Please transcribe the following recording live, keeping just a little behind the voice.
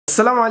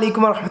আসসালামু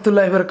আলাইকুম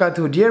রহমতুল্লাহি ওয়া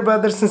বারাকাতুহু। ডিয়ার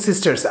ব্রাদার্স এন্ড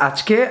সিস্টার্স,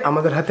 আজকে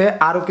আমাদের হাতে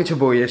আরও কিছু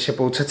বই এসে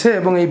পৌঁছেছে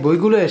এবং এই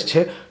বইগুলো এসছে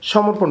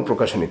সমর্পণ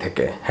প্রকাশনী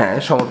থেকে। হ্যাঁ,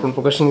 সমর্পণ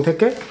প্রকাশনী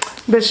থেকে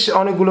বেশ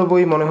অনেকগুলো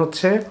বই মনে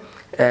হচ্ছে,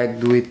 1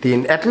 2 3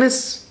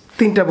 অ্যাটলিস্ট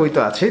 3টা বই তো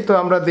আছে। তো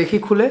আমরা দেখি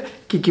খুলে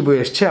কি কি বই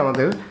এসছে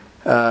আমাদের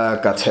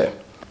কাছে।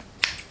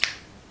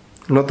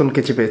 নতুন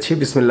কিছু পেয়েছি।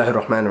 বিসমিল্লাহির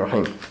রহমানির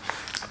রহিম।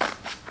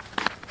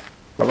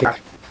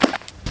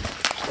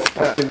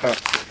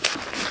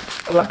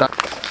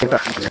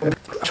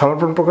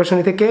 সমর্পণ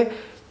প্রকাশনী থেকে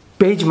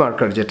পেজ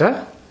মার্কার যেটা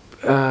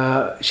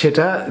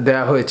সেটা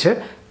দেয়া হয়েছে।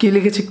 কি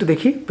লিখেছে একটু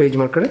দেখি পেজ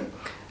মার্কারে।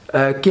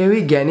 কেউই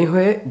জ্ঞানী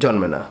হয়ে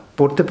জন্মে না,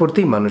 পড়তে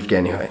পড়তেই মানুষ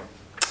জ্ঞানী হয়।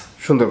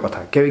 সুন্দর কথা।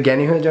 কেউই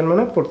জ্ঞানী হয়ে জন্মে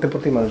না, পড়তে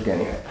পড়তেই মানুষ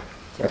জ্ঞানী হয়।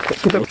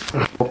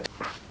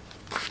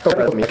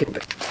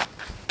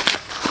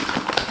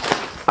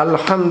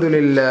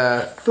 আলহামদুলিল্লাহ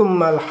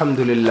তুম্মা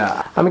আলহামদুলিল্লাহ।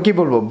 আমি কি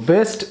বলবো,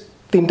 বেস্ট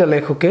 3টা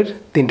লেখকের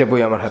 3টে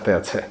বই আমার হাতে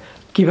আছে।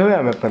 কিভাবে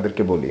আমি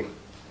আপনাদেরকে বলি।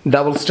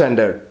 Double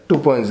standard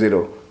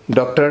 2.0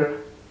 doctor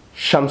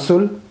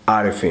Shamsul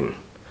Arifin.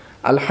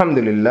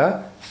 আলহামদুলিল্লাহ,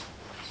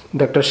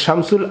 ডক্টর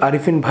শামসুল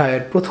আরিফিন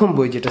ভাইয়ের প্রথম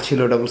বই যেটা ছিল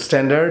ডাবল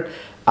স্ট্যান্ডার্ড,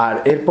 আর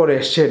এরপরে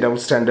এসছে ডাবল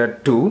স্ট্যান্ডার্ড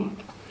 2।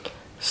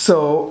 সো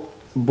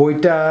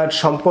বইটার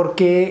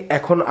সম্পর্কে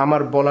এখন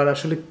আমার বলার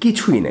আসলে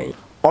কিছুই নেই।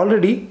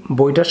 অলরেডি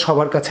বইটা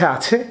সবার কাছে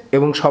আছে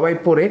এবং সবাই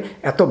পড়ে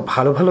এত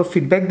ভালো ভালো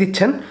ফিডব্যাক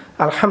দিচ্ছেন।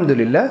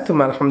 আলহামদুলিল্লাহ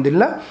তুমি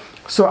আলহামদুলিল্লাহ।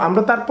 সো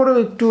আমরা তারপরেও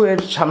একটু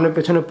এর সামনে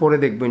পেছনে পড়ে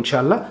দেখবো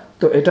ইনশাআল্লাহ।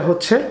 তো এটা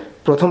হচ্ছে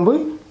প্রথম বই,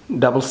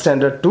 double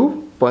standard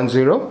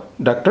 2.0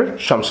 doctor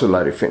Shamsul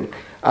Arifin.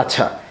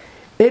 আচ্ছা,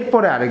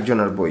 এরপরে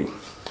আরেকজনের বই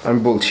আমি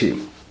বলছি।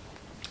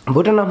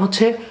 বইটার নাম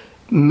হচ্ছে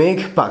মেঘ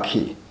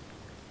পাখি,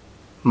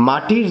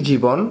 মাটির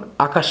জীবন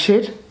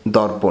আকাশের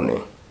দর্পণে।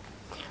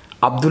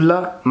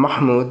 আব্দুল্লাহ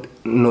মাহমুদ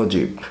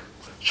নজিব,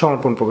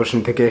 সমর্পণ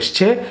প্রকাশনী থেকে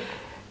এসছে।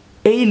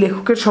 এই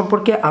লেখকের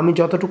সম্পর্কে আমি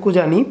যতটুকু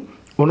জানি,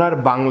 ওনার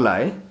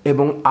বাংলায়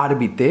এবং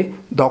আরবিতে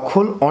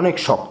দখল অনেক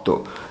শক্ত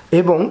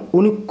এবং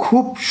উনি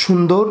খুব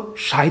সুন্দর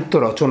সাহিত্য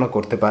রচনা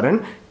করতে পারেন।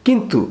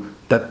 কিন্তু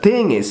দ্য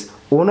থিং ইজ,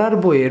 ওনার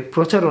বইয়ের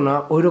প্রচারণা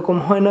ওই রকম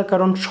হয় না,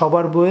 কারণ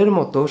সবার বইয়ের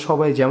মতো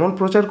সবাই যেমন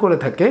প্রচার করে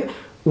থাকে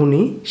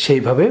উনি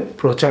সেইভাবে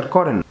প্রচার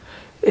করেন।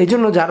 এই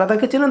জন্য যারা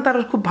তাকে চেনেন তারা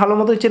খুব ভালো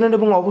মতোই চেনেন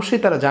এবং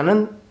অবশ্যই তারা জানেন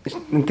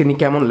তিনি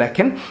কেমন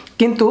লেখেন।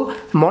 কিন্তু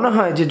মনে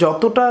হয় যে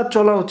যতটা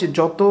চলা উচিত,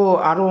 যত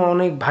আরও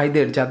অনেক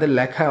ভাইদের যাদের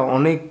লেখা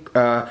অনেক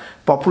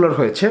পপুলার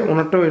হয়েছে,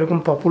 ওনারটাও এরকম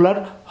পপুলার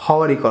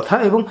হওয়ারই কথা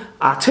এবং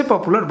আছে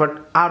পপুলার, বাট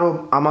আরও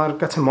আমার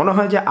কাছে মনে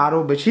হয় যে আরও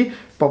বেশি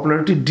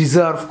পপুলারিটি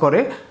ডিজার্ভ করে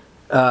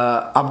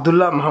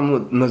আব্দুল্লাহ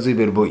মাহমুদ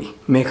নজিবের বই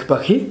মেঘ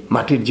পাখি,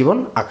 মাটির জীবন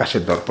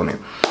আকাশের দর্পণে।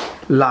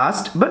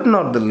 Last but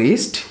not the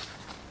list,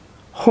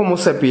 Homo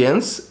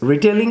sapiens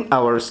retelling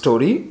our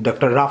story,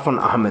 Dr Rafan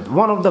ahmed,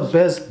 one of the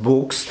best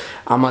books।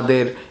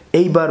 আমাদের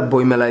এইবার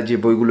বইমেলায় যে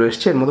বইগুলো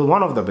এসছে এর মধ্যে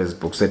one of the best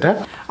books এটা।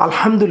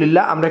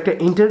 আলহামদুলিল্লাহ, আমরা একটা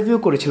ইন্টারভিউ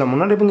করেছিলাম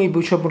ওনার এবং এই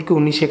বই সম্পর্কে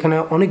উনি সেখানে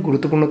অনেক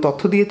গুরুত্বপূর্ণ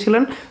তথ্য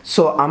দিয়েছিলেন।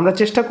 সো আমরা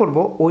চেষ্টা করব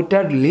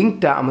ওইটার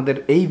লিঙ্কটা আমাদের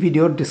এই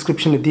ভিডিওর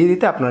ডিসক্রিপশনে দিয়ে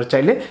দিতে, আপনারা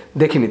চাইলে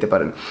দেখে নিতে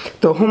পারেন।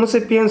 তো Homo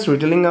sapiens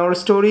retailing hour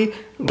story,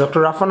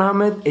 doctor Rafan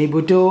Ahmed, এই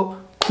বইটাও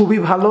খুবই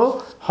ভালো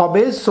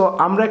হবে। সো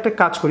আমরা একটা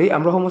কাজ করি,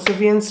 আমরা Homo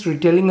sapiens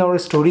retailing hour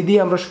story দিয়ে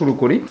আমরা শুরু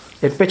করি।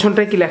 এর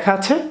পেছনটায় কি লেখা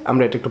আছে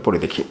আমরা এটা একটু পড়ে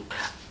দেখি।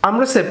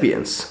 আমরা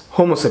সেপিয়েন্স,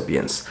 হোমো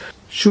সেপিয়েন্স,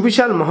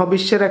 সুবিশাল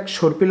মহাবিশ্বের এক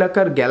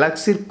সর্পিলাকার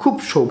গ্যালাক্সির খুব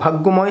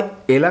সৌভাগ্যময়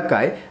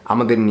এলাকায়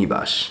আমাদের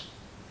নিবাস।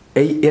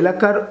 এই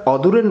এলাকার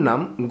অদূরের নাম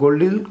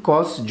গোল্ডেন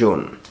কস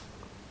জোন।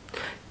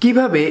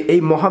 কিভাবে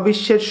এই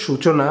মহাবিশ্বের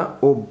সূচনা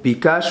ও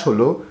বিকাশ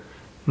হলো,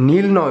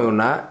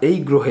 নীলনয়না এই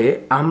গ্রহে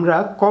আমরা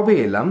কবে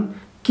এলাম,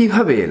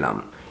 কিভাবে এলাম,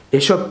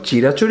 এসব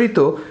চিরাচরিত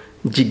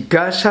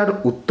জিজ্ঞাসার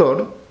উত্তর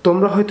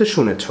তোমরা হয়তো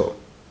শুনেছ।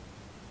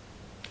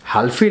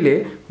 হালফিলে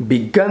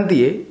বিজ্ঞান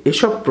দিয়ে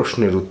এসব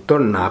প্রশ্নের উত্তর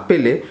না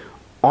পেলে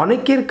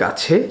অনেকের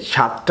কাছে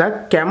স্বাদটা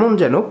কেমন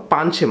যেন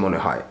পানছে মনে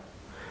হয়।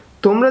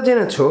 তোমরা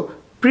জেনেছ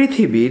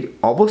পৃথিবীর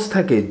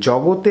অবস্থাকে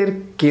জগতের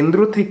কেন্দ্র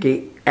থেকে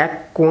এক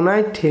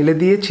কোণায় ঠেলে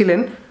দিয়েছিলেন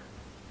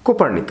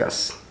কোপার্নিকাস।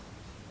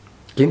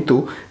 কিন্তু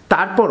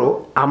তারপরও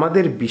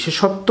আমাদের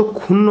বিশেষত্ব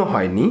ক্ষুণ্ণ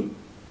হয়নি,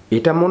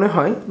 এটা মনে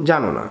হয়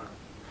জানো না।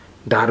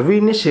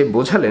 ডারউইন এসে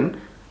বোঝালেন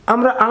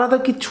আমরা আলাদা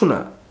কিচ্ছু না,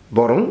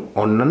 বরং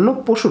অন্যান্য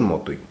পশুর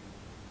মতোই।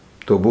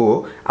 তবুও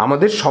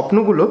আমাদের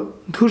স্বপ্নগুলো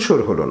ধূসর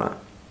হলো না।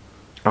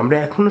 আমরা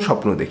এখনও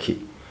স্বপ্ন দেখি,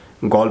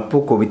 গল্প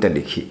কবিতা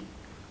লিখি,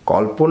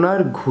 কল্পনার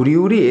ঘুড়ি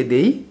উড়িয়ে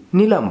দেই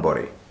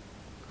নীলাম্বরে।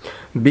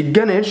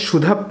 বিজ্ঞানের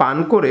সুধা পান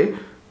করে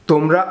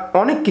তোমরা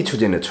অনেক কিছু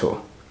জেনেছ,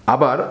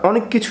 আবার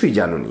অনেক কিছুই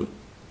জানোনি।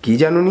 কি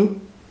জানোনি,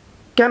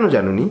 কেন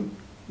জানোনি,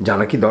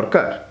 জানা কি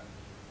দরকার?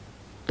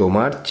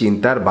 তোমার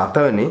চিন্তার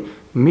বাতায়নে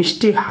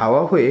মিষ্টি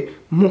হাওয়া হয়ে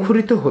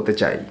মুখরিত হতে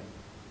চাই।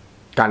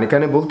 কানে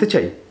কানে বলতে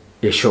চাই,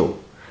 এসো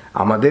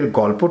আমাদের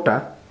গল্পটা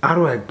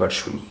আরও একবার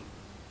শুনি,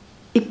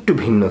 একটু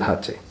ভিন্ন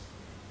ধাঁচে,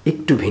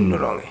 একটু ভিন্ন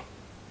রঙে।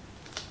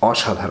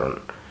 অসাধারণ,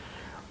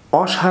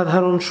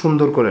 অসাধারণ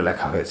সুন্দর করে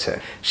লেখা হয়েছে।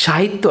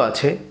 সাহিত্য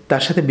আছে,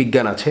 তার সাথে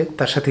বিজ্ঞান আছে,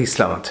 তার সাথে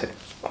ইসলাম আছে।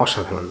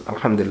 অসাধারণ,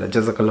 আলহামদুলিল্লাহ,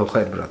 জাযাকাল্লাহু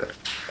খাইর ব্রাদার।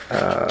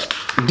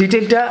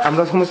 ডিটেলটা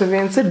আমরা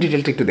হোমোসেপিয়েন্সের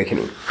ডিটেলটা একটু দেখে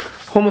নিই।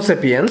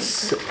 Homo sapiens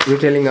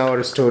retailing hour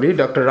story,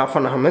 doctor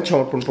Rafan Ahmed,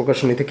 সমর্পণ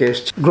প্রকাশনী থেকে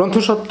এসছে।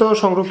 গ্রন্থসত্ত্ব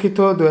সংরক্ষিত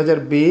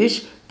 2020,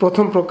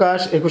 প্রথম প্রকাশ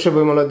 21শে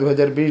বইমেলা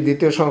 2020,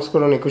 দ্বিতীয়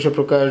সংস্করণ 21শে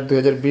প্রকাশ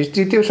 2020,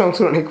 তৃতীয়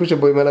সংস্করণ 21শে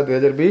বইমেলা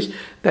 2020।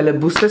 তাহলে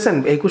বুঝতেছেন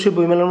 21শে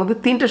বইমেলার মধ্যে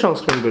 3টে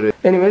সংস্করণ বেরোয়।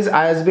 এনিওয়েজ,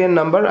 আইএসবিএন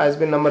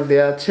নাম্বার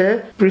দেওয়া আছে,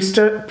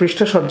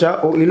 পৃষ্ঠা সজ্জা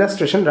ও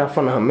illustration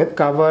Rafan Ahmed,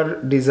 cover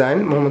design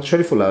Mohammad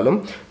Shariful Alam,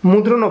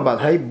 মুদ্রণ ও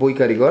বাধাই বই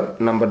কারিগর,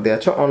 নাম্বার দেওয়া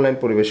আছে, অনলাইন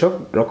পরিবেশক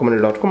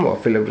recommended.com,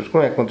 affiliate.com,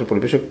 একমাত্র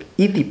পরিবেশক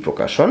ইতি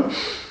প্রকাশন,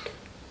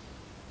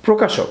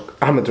 প্রকাশক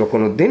আহমেদ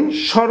রকনউদ্দিন,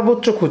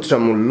 সর্বোচ্চ খুচরা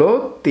মূল্য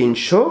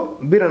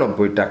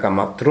 392 টাকা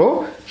মাত্র,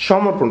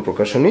 সমর্পণ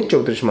প্রকাশনী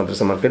 34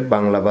 মাদ্রাসা মার্কেট,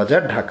 বাংলা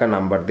বাজার, ঢাকা,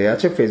 নাম্বার দেওয়া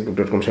আছে,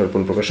 facebook.com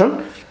সমর্পণ প্রকাশন।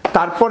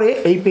 তারপরে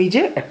এই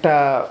পেজে একটা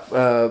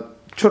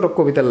ছোট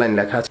কবিতার লাইন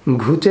লেখা আছে,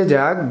 ঘুচে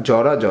যাক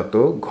জরা যত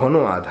ঘন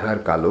আধার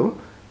কালো,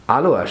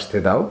 আলো আসতে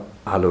দাও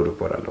আলোর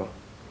উপর আলো।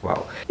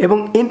 ওয়াও। এবং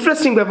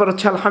ইন্টারেস্টিং ব্যাপার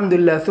হচ্ছে,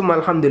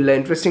 আলহামদুলিল্লাহ,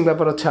 ইন্টারেস্টিং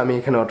ব্যাপার হচ্ছে আমি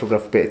এখানে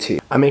অটোগ্রাফ পেয়েছি।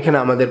 আমি এখানে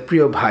আমাদের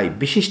প্রিয় ভাই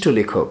বিশিষ্ট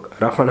লেখক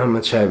রাফান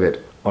আহমেদ সাহেবের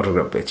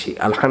অটোগ্রাফ পেয়েছি,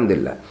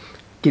 আলহামদুলিল্লাহ।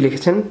 কি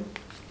লিখেছেন?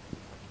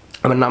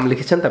 আমার নাম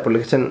লিখেছেন, তারপর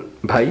লিখেছেন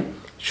ভাই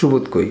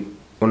সুবোধ কই,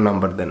 ওর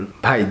নাম্বার দেন।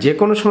 ভাই, যে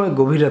কোনো সময়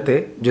গভীর রাতে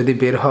যদি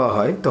বের হওয়া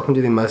হয়, তখন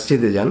যদি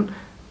মসজিদে যান,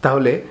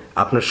 তাহলে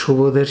আপনার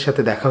সুবোধের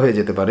সাথে দেখা হয়ে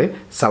যেতে পারে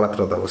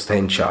সালাতরত অবস্থায়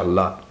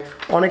ইনশাআল্লাহ।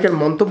 অনেকের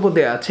মন্তব্য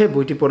দেওয়া আছে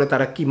বইটি পড়ে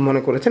তারা কি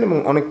মনে করেছেন, এবং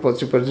অনেক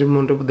পজিটিভ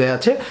মন্তব্য দেওয়া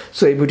আছে।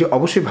 সো এই বইটি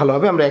অবশ্যই ভালো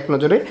হবে। আমরা এক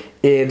নজরে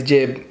এর যে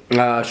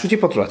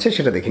সূচিপত্র আছে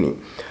সেটা দেখে নিই।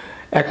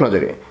 এক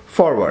নজরে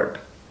ফরওয়ার্ড,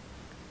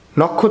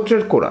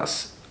 নক্ষত্রের কোরাস,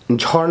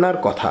 ঝর্ণার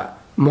কথা,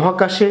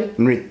 মহাকাশে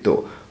নৃত্য,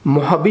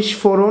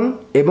 মহাবিস্ফোরণ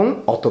এবং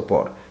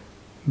অতপর,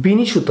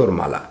 বিনিসুতোর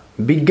মালা,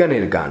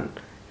 বিজ্ঞানের গান,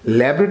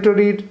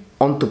 ল্যাবরেটরির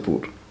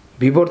অন্তপুর,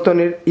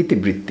 বিবর্তনের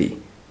ইতিবৃত্তি,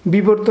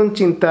 বিবর্তন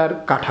চিন্তার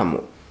কাঠামো,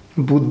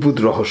 বুদ্বুদ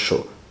রহস্য,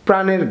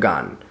 প্রাণের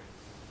গান,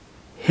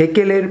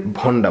 হেকেলের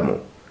ভণ্ডামো,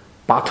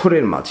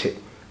 পাথরের মাঝে,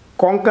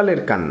 কঙ্কালের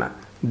কান্না,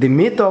 দি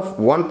মিথ অফ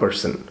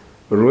 1%,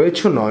 রয়েছ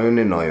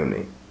নয়নে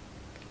নয়নে,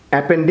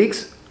 অ্যাপেন্ডিক্স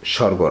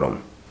সরগরম,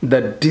 দ্য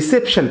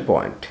ডিসেপশন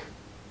পয়েন্ট,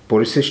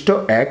 পরিশিষ্ট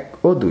 1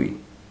 ও 2,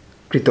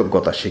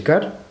 কৃতজ্ঞতা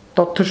স্বীকার,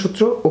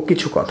 তথ্যসূত্র ও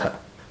কিছু কথা,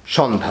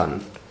 সন্ধান।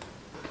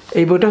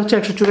 এই বইটা হচ্ছে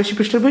 184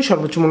 পৃষ্ঠার বই,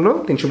 সর্বোচ্চ মূল্য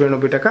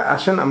 392 টাকা।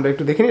 আসেন আমরা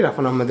একটু দেখে নিই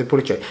রাফান আহমেদের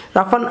পরিচয়।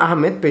 রাফান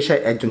আহমেদ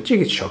পেশায় একজন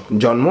চিকিৎসক,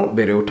 জন্ম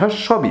বেড়ে ওঠা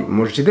সবই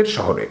মসজিদের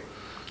শহরে।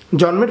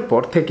 জন্মের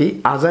পর থেকেই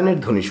আজানের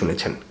ধ্বনি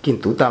শুনেছেন,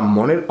 কিন্তু তা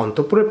মনের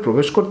অন্তঃপুরে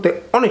প্রবেশ করতে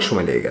অনেক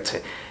সময় লেগে গেছে।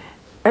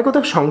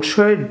 একদা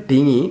সংশয়ের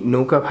ডিঙি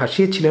নৌকা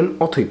ভাসিয়েছিলেন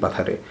অথই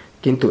পাথারে,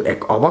 কিন্তু এক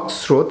অবাক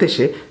স্রোত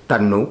এসে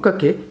তার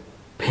নৌকাকে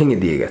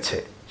ভেঙে দিয়ে গেছে।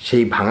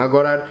 সেই ভাঙা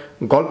গড়ার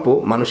গল্প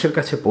মানুষের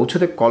কাছে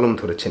পৌঁছতে কলম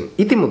ধরেছেন,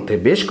 ইতিমধ্যে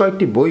বেশ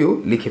কয়েকটি বইও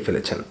লিখে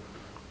ফেলেছেন।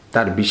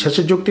 তার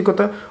বিশ্বাসের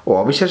যৌক্তিকতা ও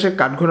অবিশ্বাসের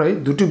কাঠগড়ায়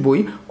দুটি বই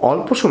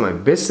অল্প সময়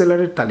বেস্ট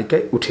সেলারের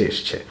তালিকায় উঠে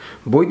এসছে।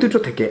 বই দুটো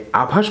থেকে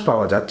আভাস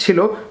পাওয়া যাচ্ছিল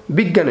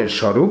বিজ্ঞানের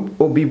স্বরূপ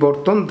ও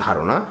বিবর্তন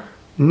ধারণা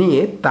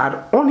নিয়ে তার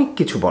অনেক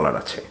কিছু বলার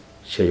আছে।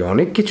 সেই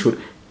অনেক কিছুর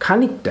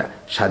খানিকটা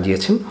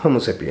সাজিয়েছেন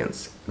হোমোসেপিয়েন্স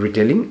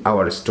রিটেলিং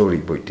আওয়ার স্টোরি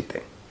বইটিতে।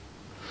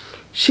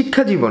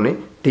 শিক্ষা জীবনে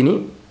তিনি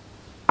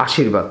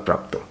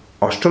আশীর্বাদপ্রাপ্ত।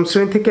 8ম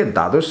শ্রেণী থেকে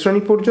দ্বাদশ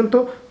শ্রেণী পর্যন্ত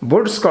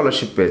বোর্ড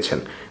স্কলারশিপ পেয়েছেন।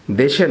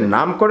 দেশের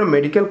নামকরা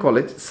medical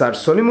college sir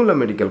Salimullah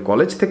medical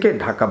college থেকে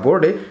ঢাকা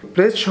বোর্ডে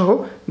প্রেস সহ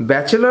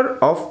bachelor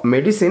of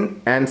medicine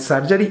and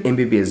surgery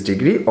MBBS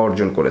degree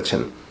অর্জন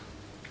করেছেন।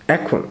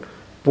 এখন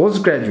পোস্ট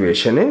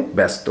গ্র্যাজুয়েশনে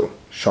ব্যস্ত।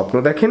 স্বপ্ন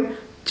দেখেন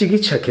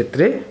চিকিৎসা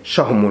ক্ষেত্রে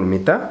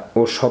সহমর্মিতা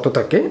ও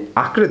সততাকে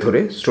আঁকড়ে ধরে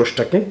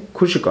স্রষ্টাকে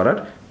খুশি করার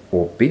ও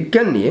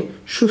বিজ্ঞান নিয়ে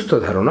সুস্থ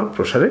ধারণা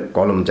প্রসারে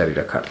কলম জারি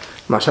রাখার।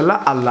 মাশাআল্লাহ,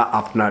 আল্লাহ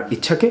আপনার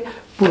ইচ্ছাকে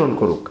পূরণ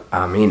করুক,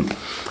 আমিন।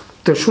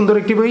 তো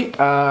সুন্দর একটি বই,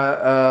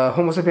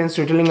 হোমোসেপিয়েন্স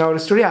রিটেলিং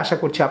আওয়ার স্টোরি। আশা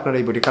করছি আপনারা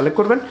এই বইটি কালেক্ট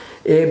করবেন।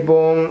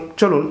 এবং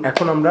চলুন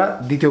এখন আমরা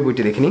দ্বিতীয়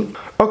বইটি দেখে নিই।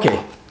 ওকে,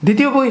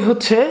 দ্বিতীয় বই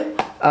হচ্ছে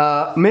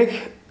মেঘ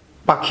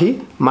পাখি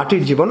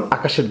মাটির জীবন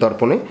আকাশের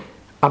দর্পণে,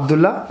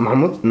 আব্দুল্লাহ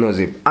মাহমুদ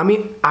নজিব। আমি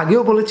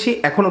আগেও বলেছি,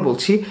 এখনও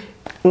বলছি,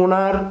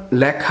 ওনার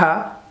লেখা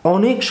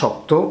অনেক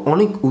শক্ত,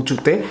 অনেক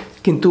উঁচুতে,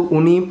 কিন্তু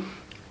উনি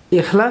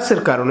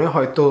ইখলাসের কারণে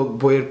হয়তো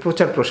বইয়ের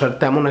প্রচার প্রসার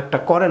তেমন একটা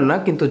করেন না,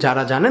 কিন্তু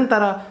যারা জানেন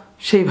তারা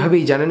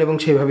সেইভাবেই জানেন এবং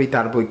সেইভাবেই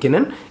তার বই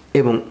কেনেন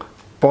এবং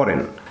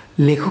পড়েন।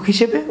 লেখক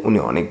হিসেবে উনি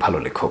অনেক ভালো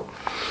লেখক।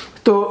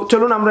 তো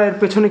চলুন আমরা এর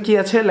পেছনে কি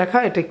আছে লেখা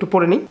এটা একটু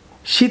পড়ে নিই।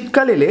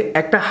 শীতকাল এলে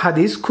একটা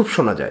হাদিস খুব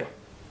শোনা যায়,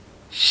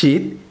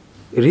 শীত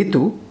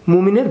ঋতু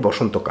মুমিনের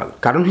বসন্তকাল।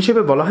 কারণ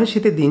হিসেবে বলা হয়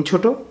শীতে দিন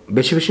ছোট,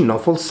 বেশি বেশি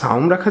নফল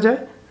সাওম রাখা যায়,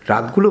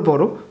 রাতগুলো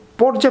বড়,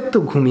 পর্যাপ্ত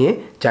ঘুমিয়ে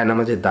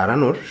জায়নামাজে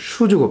দাঁড়ানোর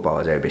সুযোগও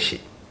পাওয়া যায় বেশি।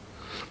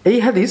 এই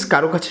হাদিস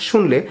কারো কাছে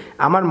শুনলে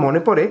আমার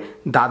মনে পড়ে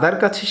দাদার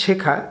কাছে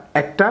শেখা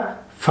একটা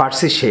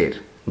ফার্সি শের,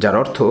 যার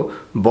অর্থ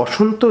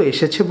বসন্ত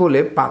এসেছে বলে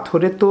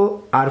পাথরে তো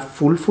আর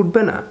ফুল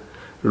ফুটবে না,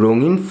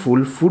 রঙিন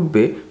ফুল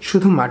ফুটবে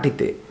শুধু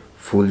মাটিতে,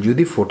 ফুল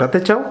যদি ফোটাতে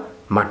চাও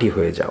মাটি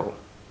হয়ে যাও।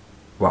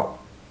 ওয়াও,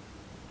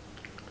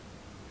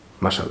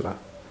 মাশাআল্লাহ।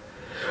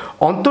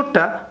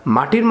 অন্তরটা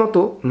মাটির মতো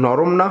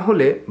নরম না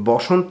হলে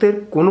বসন্তের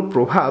কোনো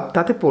প্রভাব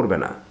তাতে পড়বে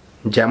না,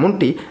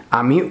 যেমনটি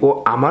আমি ও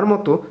আমার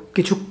মতো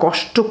কিছু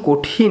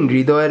কঠিন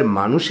হৃদয়ের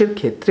মানুষের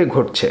ক্ষেত্রে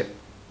ঘটছে।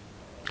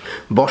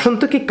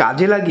 বসন্তকে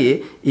কাজে লাগিয়ে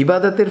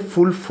ইবাদতের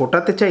ফুল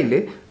ফোটাতে চাইলে,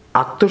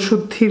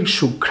 আত্মশুদ্ধির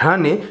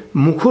সুঘ্রাণে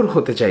মুখর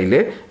হতে চাইলে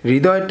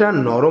হৃদয়টা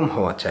নরম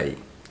হওয়া চাই।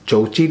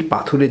 চৌচির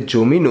পাথুরের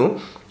জমিনও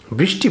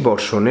বৃষ্টি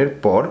বর্ষণের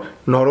পর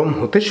নরম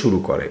হতে শুরু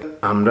করে।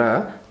 আমরা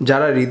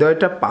যারা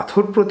হৃদয়টা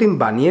পাথর প্রতিম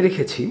বানিয়ে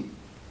রেখেছি,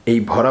 এই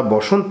ভরা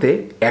বসন্তে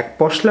এক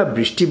পশলা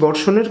বৃষ্টি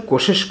বর্ষণের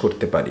কোশেশ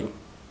করতে পারি।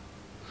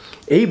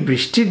 এই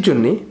বৃষ্টির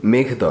জন্যে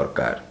মেঘ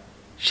দরকার।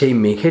 সেই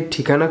মেঘের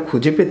ঠিকানা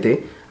খুঁজে পেতে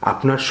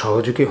আপনার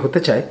সহযোগী হতে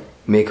চায়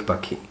মেঘ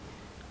পাখি।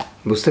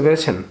 বুঝতে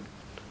পেরেছেন?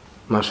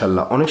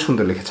 মাশাআল্লাহ, অনেক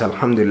সুন্দর লিখেছে,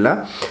 আলহামদুলিল্লাহ।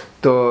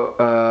 তো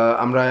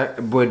আমরা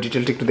বইয়ের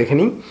ডিটেলটা একটু দেখে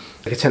নিই।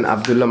 লিখেছেন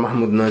আবদুল্লাহ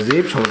মাহমুদ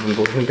নাজিব, সংগঠন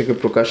প্রকাশন থেকে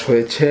প্রকাশ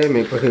হয়েছে।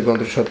 মেঘ পাখির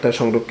গন্ত্রসত্তা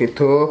সংরক্ষিত,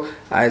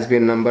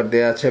 আইএসবিএন নাম্বার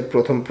দেওয়া আছে।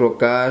 প্রথম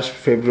প্রকাশ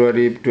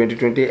ফেব্রুয়ারি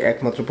 2020,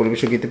 একমাত্র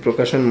পরিবেশক গীতি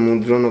প্রকাশন,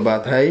 মুদ্রণ ও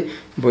বাধাই,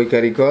 বই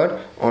কারিগর,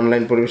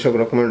 অনলাইন পরিবেশক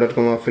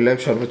রকমান.com অফিলাইভ,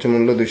 সর্বোচ্চ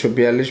মূল্য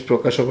 242,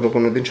 প্রকাশক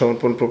রকনুদ্দিন,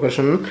 সমর্পণ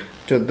প্রকাশন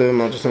 14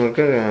 মাদ্রাসা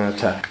মার্কেট।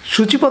 আচ্ছা,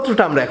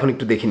 সূচিপত্রটা আমরা এখন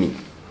একটু দেখে নিই।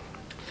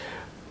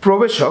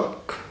 প্রবেশক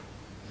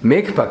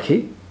মেঘ পাখি,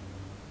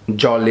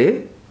 জলে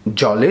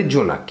জলে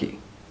জোনাকি,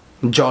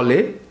 জলে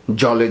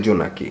জলে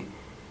জোনাকি,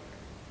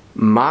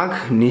 মাঘ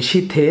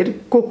নিশীথের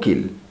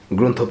কোকিল,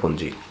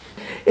 গ্রন্থপঞ্জি।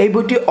 এই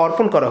বইটি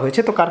অর্পণ করা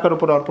হয়েছে। তো কার কার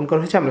উপর অর্পণ করা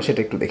হয়েছে আমরা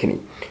সেটা একটু দেখে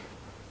নিই।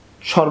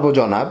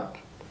 সর্বজনাব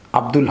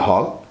আব্দুল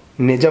হক,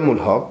 নেজামুল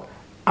হক,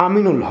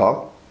 আমিনুল হক,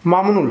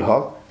 মামুনুল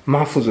হক,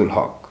 মাহফুজুল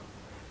হক।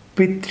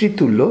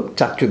 পিতৃতুল্য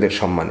চাচুদের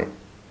সম্মানে,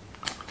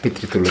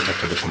 পিতৃতুল্য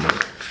চাচুদের সম্মানে।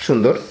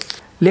 সুন্দর।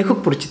 লেখক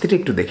পরিচিতিটা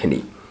একটু দেখে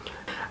নিই।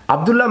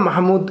 আবদুল্লাহ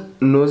মাহমুদ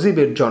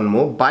নজিবের জন্ম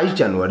 22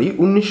 জানুয়ারি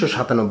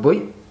 1997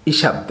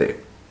 ইসাব্দে,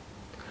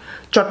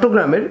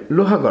 চট্টগ্রামের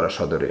লোহাগড়া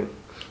সদরে।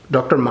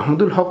 ডক্টর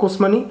মাহমুদুল হক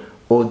ওসমানী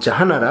ও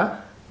জাহানারা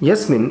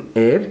ইয়াসমিন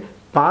এর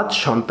 5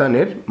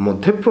 সন্তানের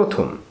মধ্যে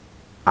প্রথম।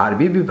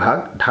 আরবি বিভাগ,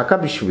 ঢাকা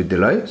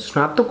বিশ্ববিদ্যালয়ে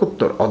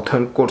স্নাতকোত্তর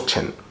অধ্যয়ন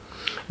করছেন।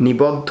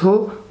 নিবদ্ধ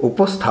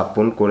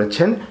উপস্থাপন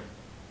করেছেন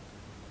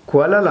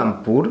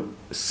কুয়ালালামপুর,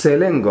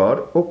 সেলেঙ্গর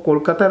ও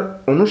কলকাতার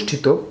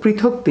অনুষ্ঠিত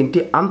পৃথক 3টি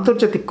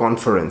আন্তর্জাতিক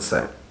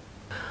কনফারেন্সে।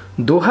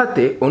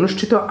 দোহাতে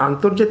অনুষ্ঠিত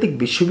আন্তর্জাতিক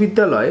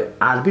বিশ্ববিদ্যালয়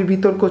আরবি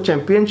বিতর্ক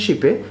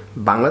চ্যাম্পিয়নশিপে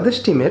বাংলাদেশ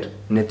টিমের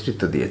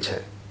নেতৃত্ব দিয়েছে।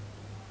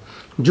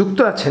 যুক্ত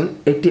আছেন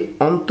একটি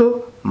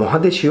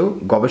মহাদেশীয়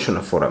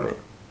গবেষণা ফোরামে।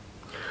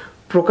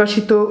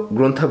 প্রকাশিত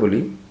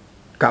গ্রন্থাবলী: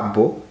 কাব্য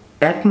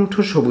এক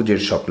মুঠো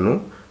সবুজের স্বপ্ন,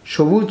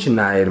 সবুজ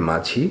নায়ের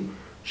মাঝি,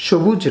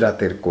 সবুজ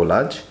রাতের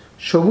কোলাজ,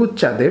 সবুজ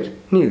চাঁদের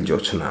নীল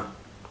জোছনা।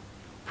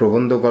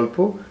 প্রবন্ধ গল্প: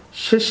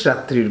 শেষ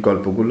রাত্রির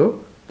গল্পগুলো,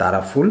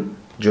 তারাফুল,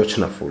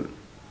 জোছনা ফুল।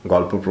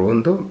 গল্প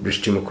প্রবন্ধ: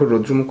 বৃষ্টিমুখর,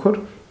 রৌদ্রমুখর,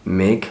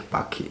 মেঘ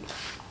পাখি।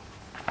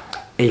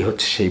 এই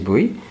হচ্ছে সেই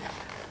বই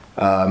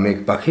মেঘ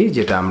পাখি,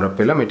 যেটা আমরা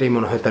পেলাম। এটাই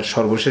মনে হয় তার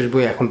সর্বশেষ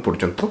বই এখন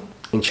পর্যন্ত।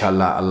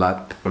 ইনশাআল্লাহ আল্লাহ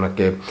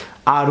ওনাকে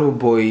আরও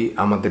বই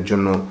আমাদের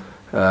জন্য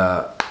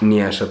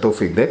নিয়ে আসা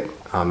তৌফিক দেখ,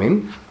 আমিন।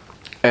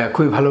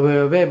 খুবই ভালো বই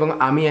হবে এবং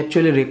আমি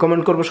অ্যাকচুয়ালি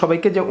রেকমেন্ড করবো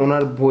সবাইকে যে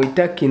ওনার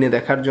বইটা কিনে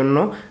দেখার জন্য।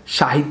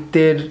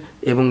 সাহিত্যের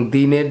এবং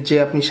দিনের যে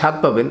আপনি স্বাদ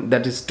পাবেন,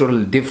 দ্যাট ইজ টোটাল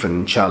ডিফারেন্ট,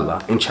 ইনশাআল্লাহ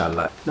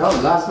ইনশাআল্লাহ। নাও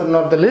last but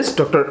not the list,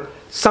 doctor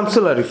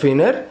Shamsul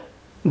আরিফিনের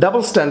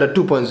double standard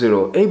 2.0।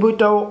 এই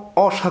বইটাও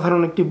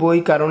অসাধারণ একটি বই,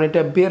 কারণ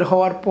এটা বের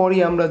হওয়ার পরই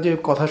আমরা যে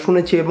কথা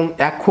শুনেছি এবং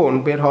এখন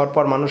বের হওয়ার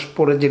পর মানুষ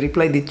পড়ে যে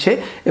রিপ্লাই দিচ্ছে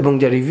এবং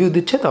যে রিভিউ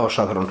দিচ্ছে তা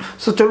অসাধারণ।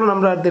 সো চলুন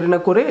আমরা আর দেরি না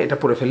করে এটা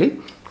পড়ে ফেলি।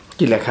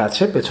 কি লেখা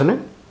আছে পেছনে?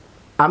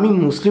 আমি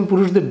মুসলিম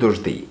পুরুষদের দোষ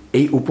দিই।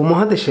 এই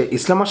উপমহাদেশে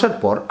ইসলাম আসার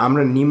পর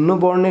আমরা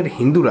নিম্নবর্ণের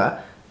হিন্দুরা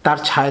তার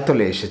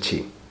ছায়াতলে এসেছি।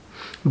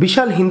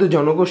 বিশাল হিন্দু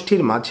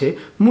জনগোষ্ঠীর মাঝে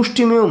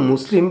মুষ্টিমেয়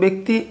মুসলিম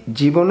ব্যক্তি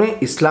জীবনে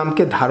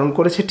ইসলামকে ধারণ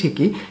করেছে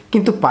ঠিকই,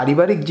 কিন্তু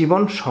পারিবারিক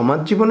জীবন, সমাজ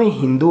জীবনে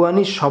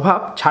হিন্দুয়ানি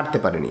স্বভাব ছাড়তে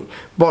পারেনি,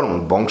 বরং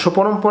বংশ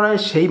পরম্পরায়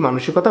সেই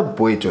মানসিকতা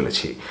বয়ে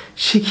চলেছি।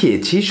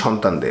 শিখিয়েছি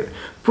সন্তানদের।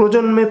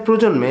 প্রজন্মে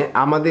প্রজন্মে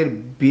আমাদের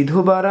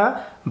বিধবারা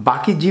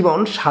বাকি জীবন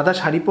সাদা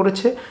শাড়ি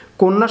পরেছে।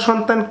 কন্যা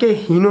সন্তানকে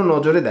হীন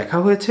নজরে দেখা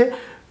হয়েছে।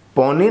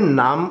 পণের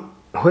নাম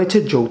হয়েছে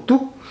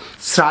যৌতুক,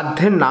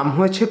 শ্রাদ্ধের নাম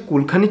হয়েছে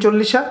কুলখানি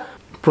চল্লিশা,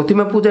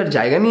 প্রতিমা পূজার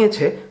জায়গা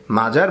নিয়েছে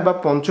মাজার বা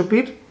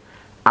পঞ্চপীর।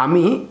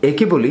 আমি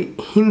একে বলি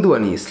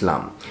হিন্দুয়ানি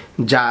ইসলাম,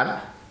 যার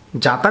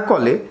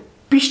জাতাকলে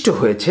পিষ্ট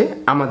হয়েছে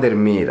আমাদের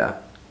মেয়েরা।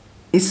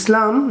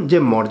 ইসলাম যে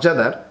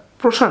মর্যাদার,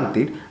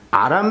 প্রশান্তির,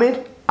 আরামের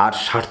আর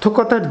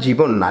সার্থকতার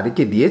জীবন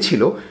নারীকে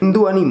দিয়েছিল,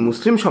 হিন্দুয়ানি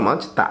মুসলিম সমাজ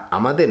তা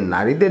আমাদের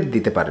নারীদের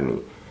দিতে পারেনি,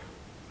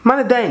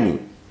 মানে দেয়নি।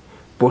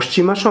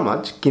 পশ্চিমা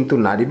সমাজ কিন্তু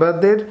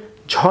নারীবাদের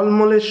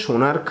ঝলমলে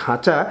সোনার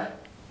খাঁচা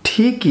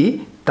ঠিকই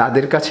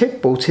তাদের কাছে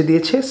পৌঁছে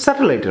দিয়েছে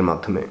স্যাটেলাইটের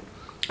মাধ্যমে।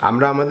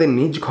 আমরা আমাদের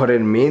নিজ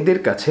ঘরের মেয়েদের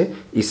কাছে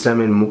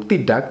ইসলামের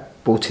মুক্তির ডাক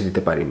পৌঁছে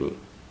দিতে পারিনি।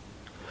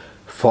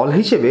 ফল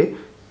হিসেবে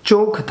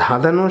চোখ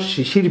ধাঁধানো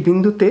শিশির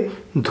বিন্দুতে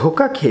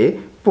ধোঁকা খেয়ে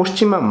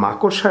পশ্চিমা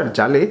মাকড়সার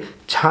জালে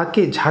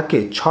ঝাঁকে ঝাঁকে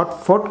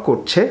ছটফট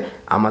করছে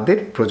আমাদের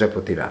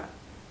প্রজাপতিরা।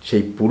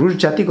 সেই পুরুষ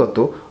জাতিগত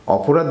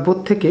অপরাধবোধ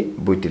থেকে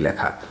বইটি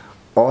লেখা।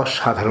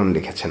 অসাধারণ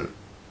লিখেছেন,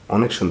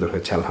 অনেক সুন্দর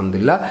হয়েছে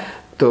আলহামদুলিল্লাহ।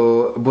 তো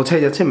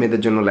বোঝাই যাচ্ছে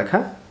মেয়েদের জন্য লেখা,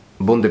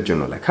 বোনদের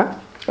জন্য লেখা।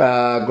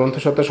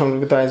 গ্রন্থসত্তা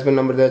সংরক্ষিত আইএসবিএন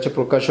নম্বর দেওয়া আছে।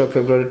 প্রকাশক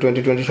ফেব্রুয়ারি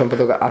 2020,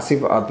 সম্পাদক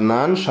আসিফ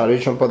আদনান,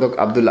 শারীরিক সম্পাদক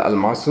আবদুল্লাহ আল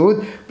মাসুদ,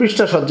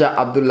 পৃষ্ঠাসজ্জা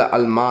আবদুল্লাহ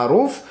আল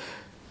মারুফ,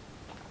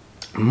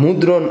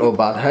 মুদ্রণ ও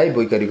বাধাই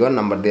বৈকারিগণ।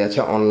 নাম্বার দেওয়া আছে।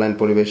 অনলাইন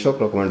পরিবেশক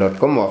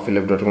রকমান.com,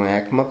 ওয়াফিলেব.com,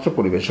 একমাত্র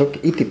পরিবেশক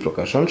ইতি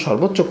প্রকাশন।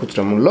 সর্বোচ্চ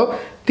খুচরা মূল্য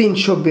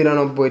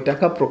 392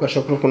 টাকা।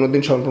 প্রকাশক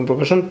রকনুদ্দিন, সম্পূর্ণ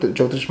প্রকাশন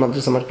 34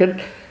 মাদ্রাসা মার্কেট,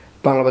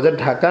 বাংলা বাজার,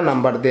 ঢাকা।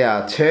 নাম্বার দেয়া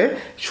আছে।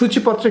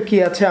 সূচিপত্রে কি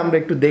আছে আমরা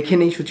একটু দেখে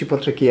নিই।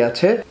 সূচিপত্রে কি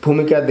আছে?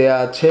 ভূমিকা দেয়া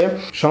আছে।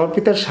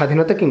 সমর্পিতার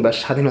স্বাধীনতা কিংবা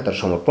স্বাধীনতার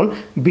সমর্পণ,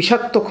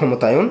 বিষাক্ত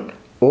ক্ষমতায়ন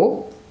ও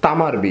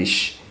তামার বিষ,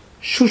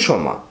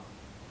 সুষমা,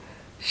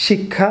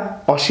 শিক্ষা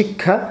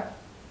অশিক্ষা,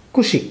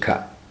 কুশিক্ষা,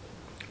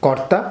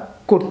 কর্তা,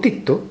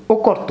 কর্তৃত্ব ও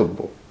কর্তব্য,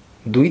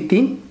 2,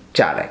 3,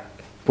 4, 1,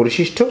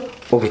 পরিশিষ্ট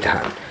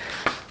অভিধান।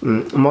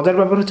 মজার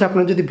ব্যাপার হচ্ছে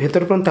আপনারা যদি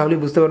ভেতর পান তাহলে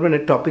বুঝতে পারবেন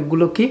এর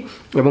টপিকগুলো কি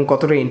এবং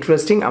কতটা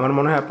ইন্টারেস্টিং। আমার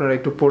মনে হয় আপনারা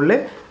একটু পড়লে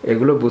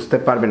এগুলো বুঝতে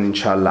পারবেন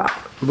ইনশাআল্লাহ।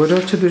 বইটা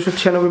হচ্ছে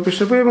 296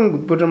 পৃষ্ঠার বই এবং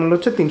বইটার মূল্য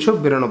হচ্ছে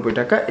 392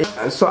 টাকা।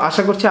 সো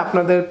আশা করছি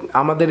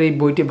আমাদের এই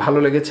বইটি ভালো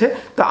লেগেছে।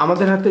 তো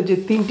আমাদের হাতে যে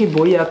 3টি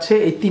বই আছে,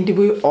 এই 3টি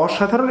বই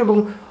অসাধারণ এবং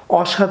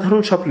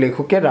অসাধারণ সব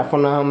লেখকের।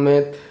 রাফান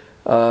আহমেদ,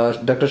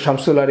 ডক্টর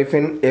শামসুল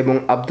আরিফিন এবং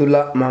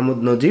আবদুল্লাহ মাহমুদ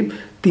নজিব,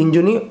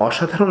 3জনই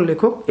অসাধারণ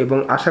লেখক এবং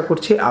আশা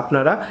করছি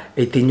আপনারা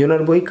এই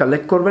 3জনের বই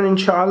কালেক্ট করবেন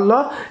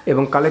ইনশাআল্লাহ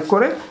এবং কালেক্ট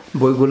করে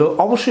বইগুলো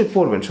অবশ্যই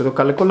পড়বেন। শুধু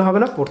কালেক্ট করলে হবে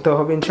না, পড়তেও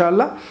হবে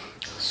ইনশাআল্লাহ।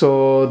 So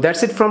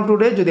that's it from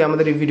today. যদি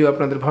আমাদের এই ভিডিও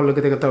আপনাদের ভালো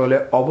লেগে থাকে তাহলে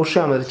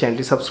অবশ্যই আমাদের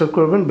চ্যানেলটি সাবস্ক্রাইব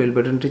করবেন, বেল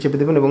বাটনটি চেপে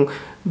দেবেন এবং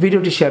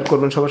ভিডিওটি শেয়ার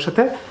করবেন সবার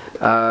সাথে।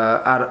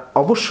 আর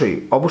অবশ্যই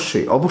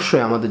অবশ্যই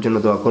অবশ্যই আমাদের জন্য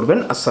দোয়া করবেন।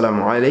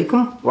 আসসালামু আলাইকুম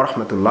ওয়া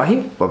রাহমাতুল্লাহি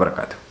ওয়া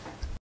বারাকাতুহু।